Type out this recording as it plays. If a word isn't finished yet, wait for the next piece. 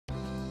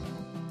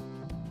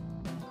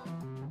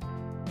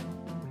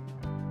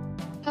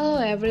Hello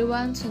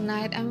everyone,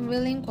 tonight I'm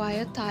feeling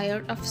quite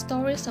tired of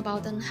stories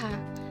about Eunha.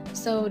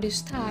 So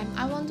this time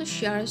I want to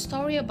share a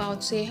story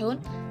about Shihoon,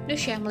 the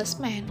shameless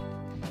man.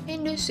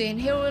 In this scene,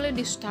 he really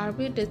disturbed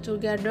with the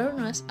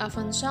togetherness of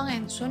Eunsong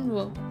and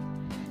Sunwo.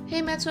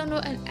 He met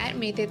Sunwo and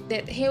admitted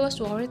that he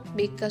was worried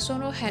because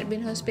Sunwo had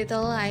been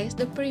hospitalized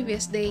the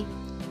previous day.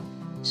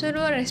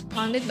 Sunwo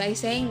responded by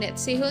saying that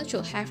Shihoon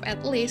should have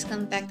at least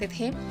contacted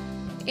him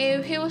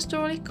if he was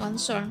truly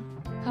concerned.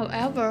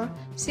 However,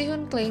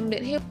 Shihoon claimed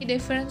that he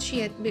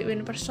differentiates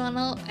between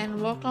personal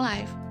and work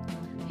life.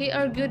 He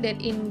argued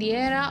that in the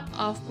era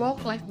of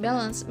work-life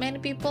balance, many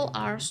people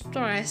are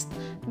stressed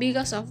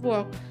because of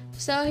work,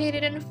 so he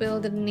didn't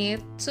feel the need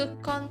to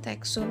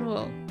contact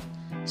Sunwo.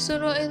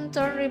 Sunwo in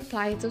turn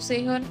replied to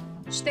Shihoon,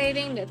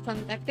 stating that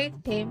contacting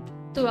him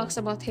to ask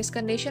about his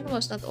condition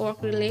was not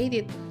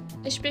work-related,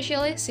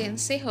 especially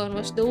since Shihoon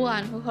was the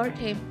one who hurt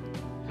him.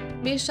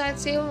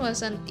 Besides, Shihoon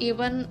wasn't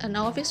even an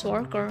office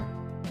worker.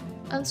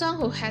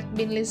 Eunsong, who had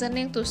been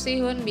listening to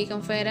Shihoon,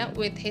 became fed up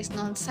with his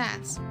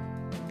nonsense.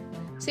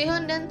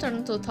 Shihoon then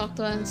turned to talk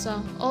to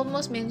Eunsong,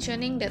 almost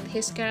mentioning that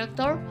his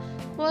character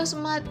was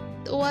mad.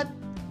 What?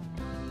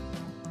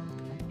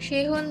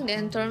 Shihoon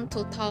then turned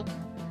to talk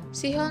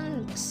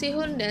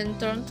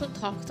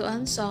to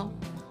Eunsong,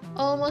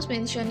 almost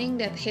mentioning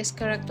that his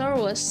character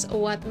was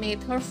what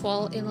made her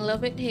fall in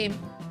love with him.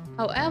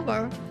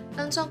 However,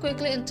 Eunsong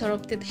quickly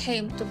interrupted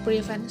him to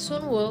prevent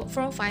Sunwo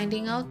from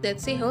finding out that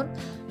Shihoon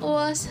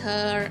was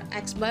her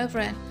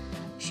ex-boyfriend.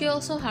 She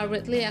also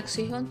hurriedly asked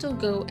Shihoon to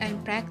go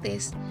and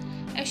practice,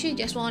 as she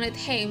just wanted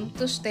him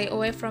to stay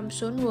away from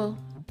Sunwo.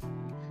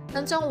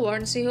 Eunsong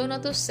warned Shihoon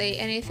not to say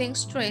anything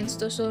strange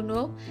to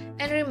Sunwo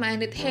and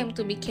reminded him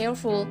to be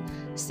careful.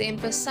 She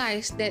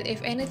emphasized that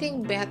if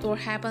anything bad were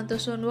happen to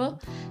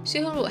Sunwo,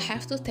 Shihoon would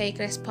have to take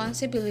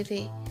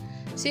responsibility.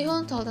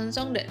 Shihoon told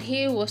Eunsong that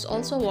he was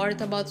also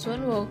worried about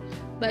Sunwo,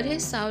 but he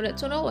saw that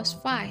Sunwo was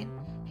fine.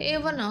 He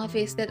even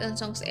noticed that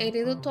Eunsong's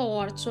attitude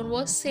towards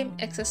Sunwo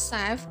seemed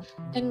excessive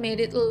and made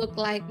it look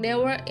like they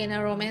were in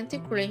a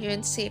romantic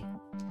relationship.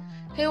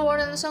 He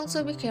warned Eunsong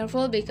to be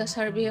careful because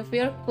her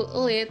behavior could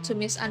lead to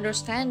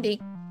misunderstanding.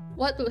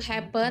 What would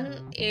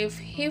happen if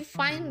he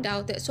found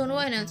out that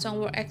Sunwo and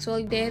Eunsong were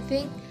actually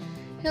dating?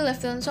 He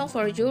left Eunsong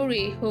for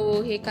Yuri,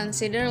 who he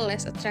considered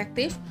less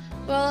attractive,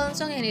 while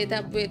Eunsong ended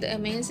up with the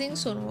amazing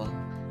Sunwo.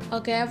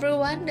 Okay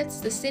everyone,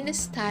 that's the scene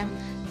this time.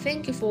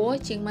 Thank you for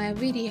watching my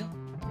video.